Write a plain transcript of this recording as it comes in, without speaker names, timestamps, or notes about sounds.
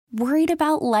Worried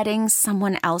about letting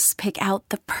someone else pick out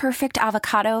the perfect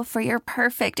avocado for your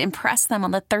perfect impress them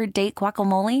on the third date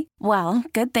guacamole? Well,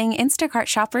 good thing Instacart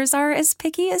shoppers are as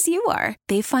picky as you are.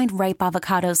 They find ripe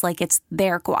avocados like it's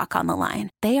their guac on the line.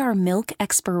 They are milk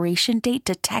expiration date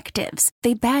detectives.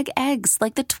 They bag eggs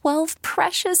like the 12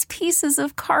 precious pieces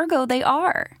of cargo they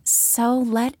are. So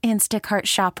let Instacart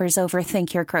shoppers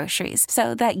overthink your groceries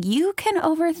so that you can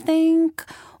overthink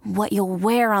what you'll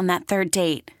wear on that third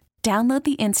date. Download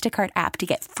the Instacart app to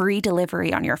get free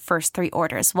delivery on your first 3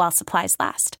 orders while supplies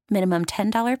last. Minimum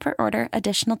 $10 per order.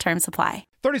 Additional terms apply.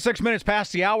 36 minutes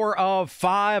past the hour of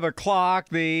 5 o'clock.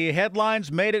 The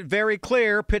headlines made it very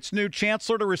clear. Pitt's new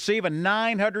chancellor to receive a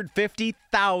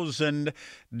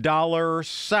 $950,000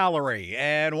 salary.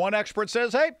 And one expert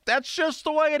says, hey, that's just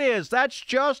the way it is. That's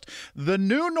just the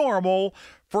new normal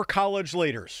for college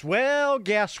leaders. Well,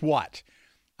 guess what?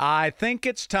 I think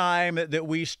it's time that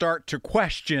we start to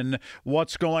question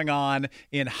what's going on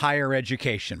in higher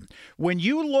education. When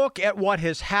you look at what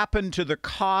has happened to the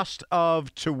cost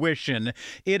of tuition,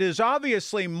 it is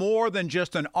obviously more than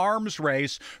just an arms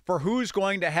race for who's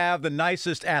going to have the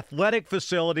nicest athletic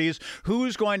facilities,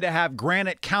 who's going to have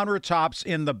granite countertops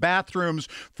in the bathrooms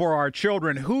for our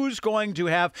children, who's going to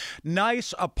have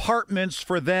nice apartments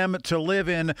for them to live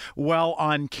in while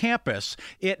on campus.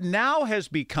 It now has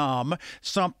become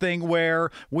something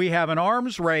where we have an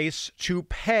arms race to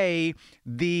pay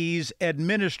these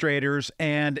administrators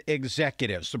and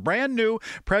executives. The brand new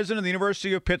president of the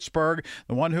University of Pittsburgh,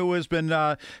 the one who has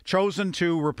been chosen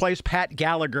to replace Pat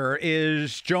Gallagher,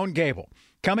 is Joan Gable,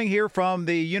 coming here from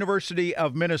the University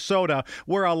of Minnesota,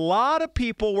 where a lot of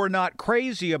people were not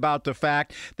crazy about the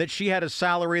fact that she had a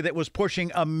salary that was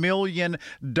pushing $1 million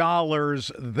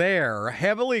there,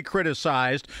 heavily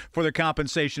criticized for the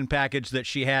compensation package that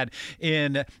she had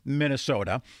in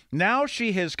Minnesota. Now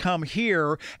she has come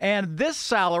here, and this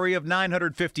salary of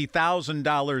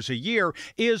 $950,000 a year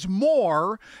is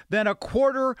more than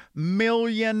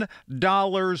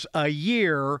 $250,000 a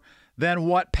year than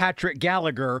what Patrick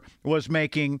Gallagher was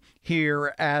making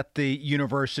here at the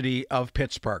University of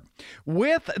Pittsburgh.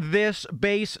 With this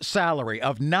base salary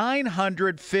of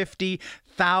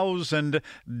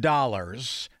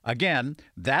 $950,000, again,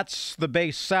 that's the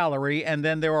base salary, and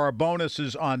then there are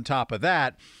bonuses on top of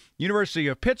that. University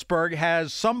of Pittsburgh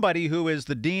has somebody who is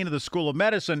the dean of the School of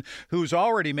Medicine who's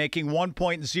already making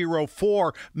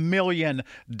 $1.04 million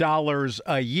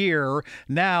a year.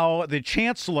 Now the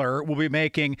chancellor will be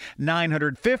making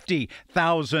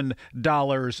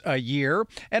 $950,000 a year.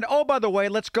 And oh, by the way,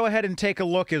 let's go ahead and take a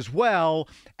look as well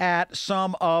at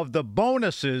some of the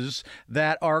bonuses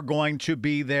that are going to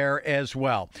be there as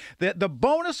well. The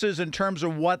bonuses, in terms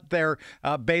of what they're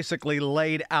basically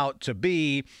laid out to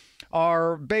be,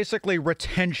 are basically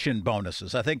retention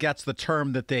bonuses. I think that's the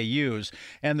term that they use.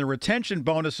 And the retention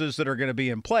bonuses that are going to be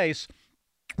in place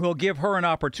will give her an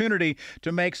opportunity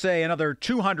to make, say, another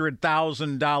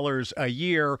 $200,000 a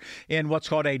year in what's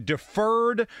called a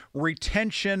deferred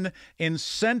retention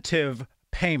incentive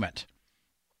payment.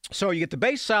 So you get the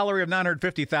base salary of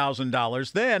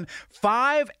 $950,000, then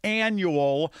 5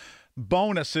 annual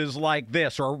bonuses like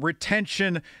this, or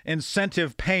retention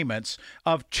incentive payments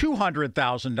of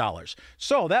 $200,000.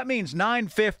 So that means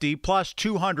 $950 plus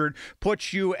 $200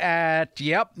 puts you at,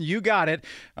 yep, you got it,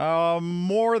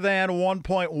 more than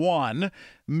 $1.1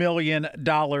 million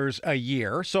a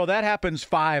year. So that happens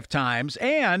 5 times.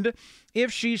 And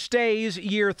if she stays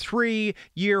year 3,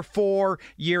 year 4,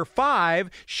 year 5,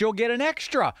 she'll get an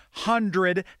extra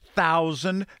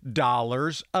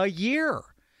 $100,000 a year.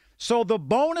 So the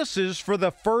bonuses for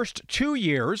the first 2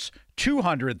 years,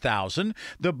 $200,000.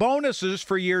 The bonuses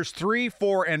for years 3,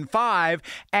 4, and 5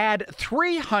 add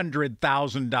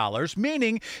 $300,000,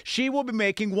 meaning she will be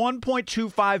making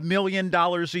 $1.25 million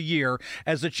a year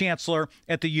as the chancellor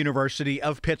at the University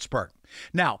of Pittsburgh.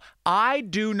 Now, I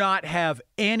do not have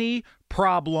any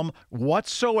problem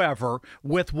whatsoever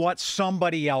with what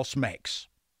somebody else makes.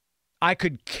 I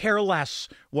could care less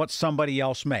what somebody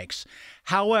else makes.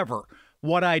 However,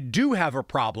 what I do have a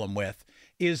problem with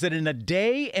is that in a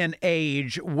day and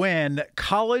age when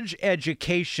college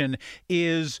education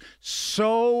is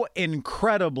so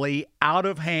incredibly out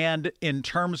of hand in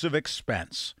terms of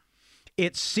expense,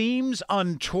 it seems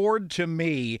untoward to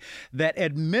me that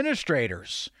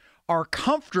administrators are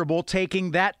comfortable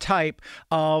taking that type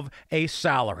of a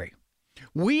salary.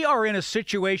 We are in a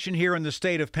situation here in the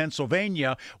state of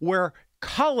Pennsylvania where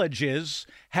colleges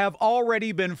have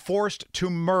already been forced to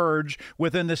merge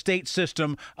within the state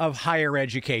system of higher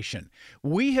education.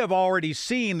 We have already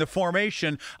seen the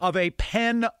formation of a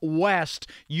Penn West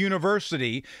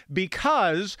University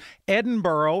because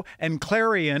Edinburgh and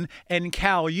Clarion and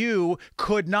Cal U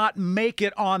could not make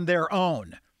it on their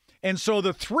own. And so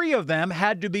the three of them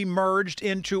had to be merged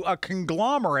into a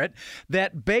conglomerate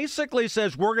that basically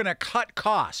says we're going to cut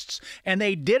costs. And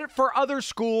they did it for other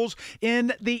schools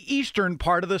in the eastern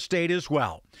part of the state as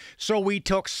well. So we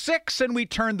took 6 and we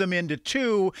turned them into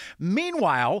 2.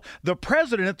 Meanwhile, the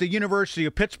president at the University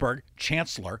of Pittsburgh,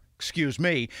 Chancellor,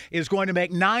 is going to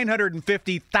make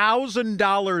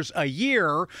 $950,000 a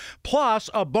year plus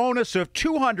a bonus of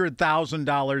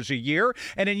 $200,000 a year.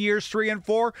 And in years 3 and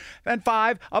 4 and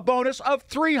 5, a bonus of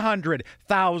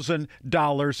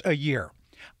 $300,000 a year.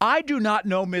 I do not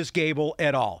know Ms. Gable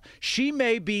at all. She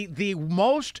may be the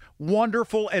most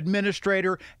wonderful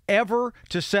administrator ever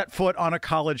to set foot on a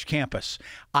college campus.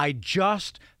 I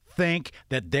just think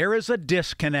that there is a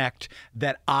disconnect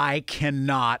that I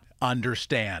cannot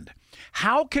understand.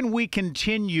 How can we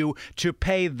continue to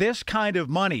pay this kind of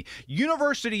money?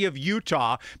 University of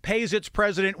Utah pays its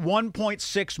president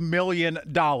 $1.6 million.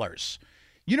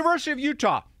 University of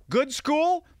Utah, good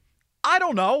school? I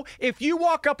don't know. If you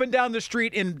walk up and down the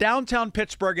street in downtown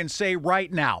Pittsburgh and say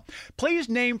right now, please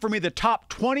name for me the top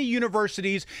 20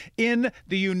 universities in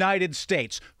the United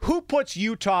States. Who puts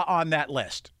Utah on that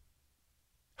list?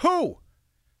 Who?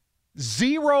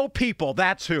 0 people,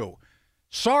 that's who.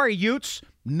 Sorry, Utes,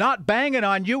 not banging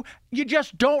on you. You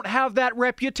just don't have that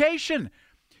reputation.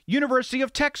 University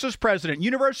of Texas president,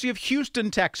 University of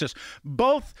Houston, Texas.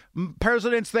 Both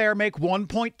presidents there make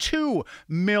 $1.2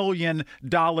 million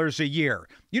a year.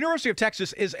 University of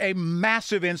Texas is a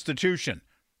massive institution.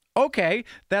 Okay,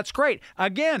 that's great.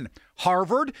 Again,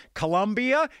 Harvard,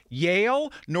 Columbia,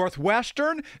 Yale,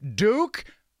 Northwestern, Duke.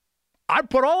 I'd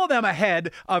put all of them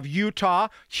ahead of Utah,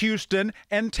 Houston,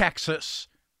 and Texas.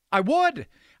 I would.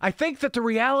 I think that the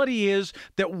reality is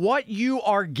that what you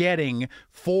are getting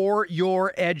for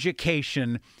your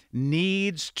education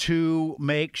needs to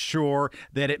make sure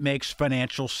that it makes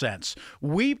financial sense.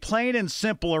 We plain and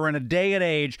simple are in a day and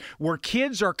age where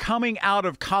kids are coming out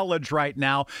of college right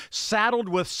now saddled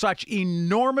with such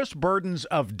enormous burdens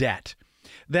of debt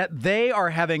that they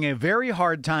are having a very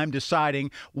hard time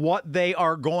deciding what they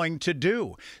are going to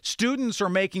do. Students are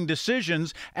making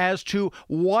decisions as to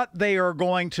what they are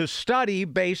going to study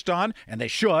based on, and they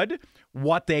should,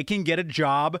 what they can get a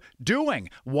job doing,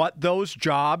 what those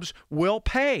jobs will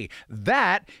pay.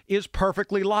 That is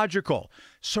perfectly logical.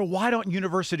 So why don't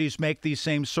universities make these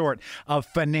same sort of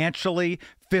financially,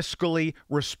 fiscally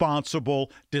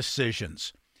responsible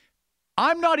decisions?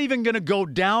 I'm not even going to go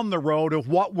down the road of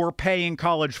what we're paying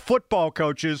college football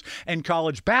coaches and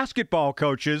college basketball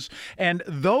coaches and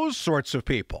those sorts of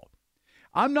people.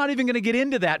 I'm not even going to get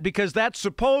into that because that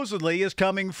supposedly is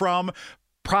coming from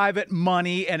private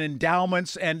money and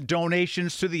endowments and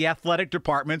donations to the athletic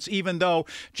departments, even though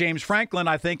James Franklin,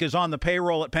 I think, is on the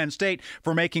payroll at Penn State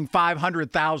for making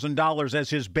 $500,000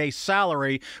 as his base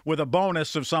salary with a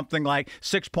bonus of something like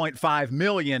 $6.5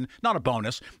 million, not a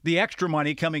bonus, the extra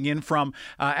money coming in from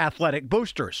athletic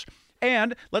boosters.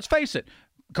 And let's face it,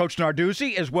 Coach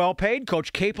Narduzzi is well paid.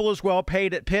 Coach Capel is well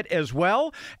paid at Pitt as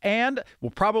well. And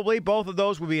probably both of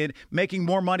those will be making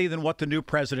more money than what the new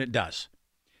president does.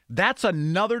 That's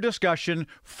another discussion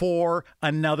for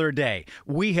another day.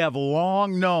 We have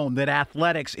long known that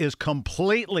athletics is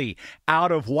completely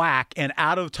out of whack and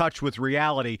out of touch with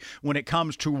reality when it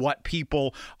comes to what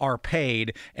people are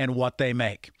paid and what they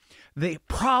make. The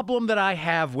problem that I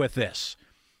have with this,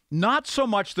 not so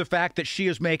much the fact that she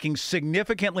is making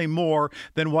significantly more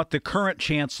than what the current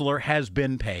chancellor has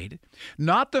been paid.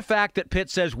 Not the fact that Pitt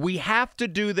says we have to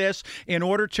do this in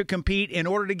order to compete, in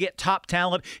order to get top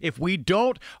talent. If we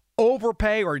don't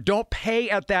overpay or don't pay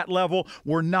at that level,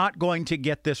 we're not going to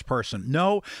get this person.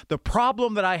 No, the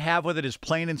problem that I have with it is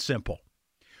plain and simple.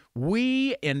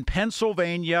 We in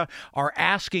Pennsylvania are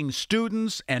asking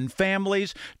students and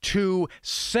families to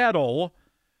settle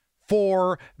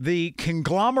for the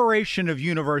conglomeration of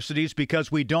universities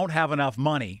because we don't have enough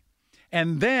money.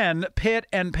 And then Pitt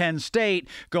and Penn State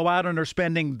go out and are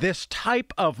spending this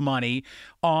type of money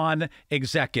on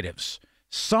executives.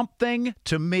 Something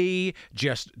to me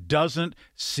just doesn't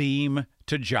seem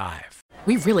to jive.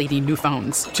 We really need new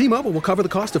phones. T-Mobile will cover the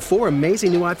cost of 4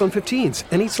 amazing new iPhone 15s,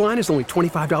 and each line is only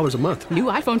 $25 a month. New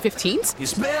iPhone 15s?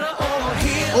 It's better over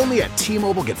here. Only at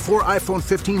T-Mobile, get 4 iPhone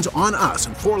 15s on us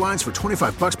and 4 lines for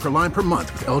 $25 per line per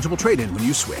month with eligible trade-in when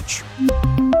you switch.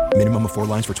 Minimum of 4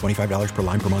 lines for $25 per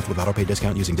line per month with autopay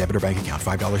discount using debit or bank account.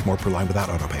 $5 more per line without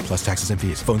autopay, plus taxes and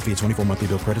fees. Phone fee at 24 monthly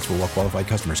bill credits for well-qualified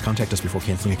customers. Contact us before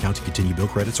canceling account to continue bill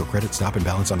credits or credit stop and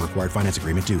balance on required finance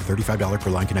agreement due. $35 per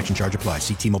line connection charge applies.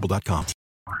 See T-Mobile.com.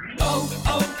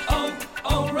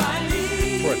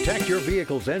 O'Reilly. Protect your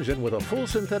vehicle's engine with a full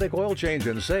synthetic oil change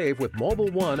and save with Mobile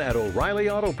One at O'Reilly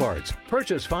Auto Parts.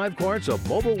 Purchase 5 quarts of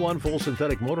Mobile One full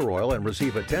synthetic motor oil and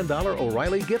receive a $10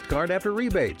 O'Reilly gift card after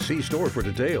rebate. See store for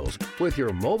details. With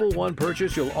your Mobile One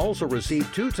purchase, you'll also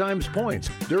receive 2 times points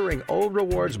during O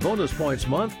Rewards Bonus Points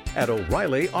Month at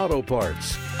O'Reilly Auto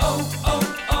Parts.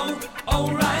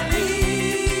 O'Reilly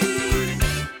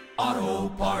Auto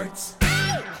Parts.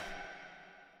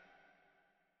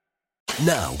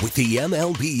 Now, with the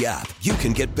MLB app, you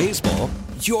can get baseball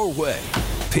your way.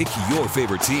 Pick your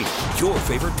favorite team, your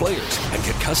favorite players, and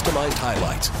get customized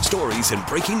highlights, stories, and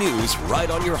breaking news right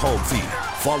on your home feed.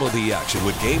 Follow the action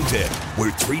with Game Day,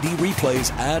 where 3D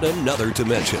replays add another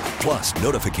dimension. Plus,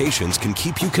 notifications can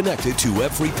keep you connected to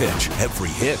every pitch, every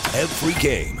hit, every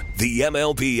game. The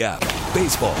MLB app.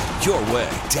 Baseball your way.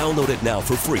 Download it now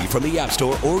for free from the App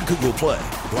Store or Google Play.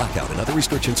 Blackout and other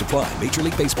restrictions apply. Major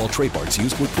League Baseball trademarks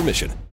used with permission.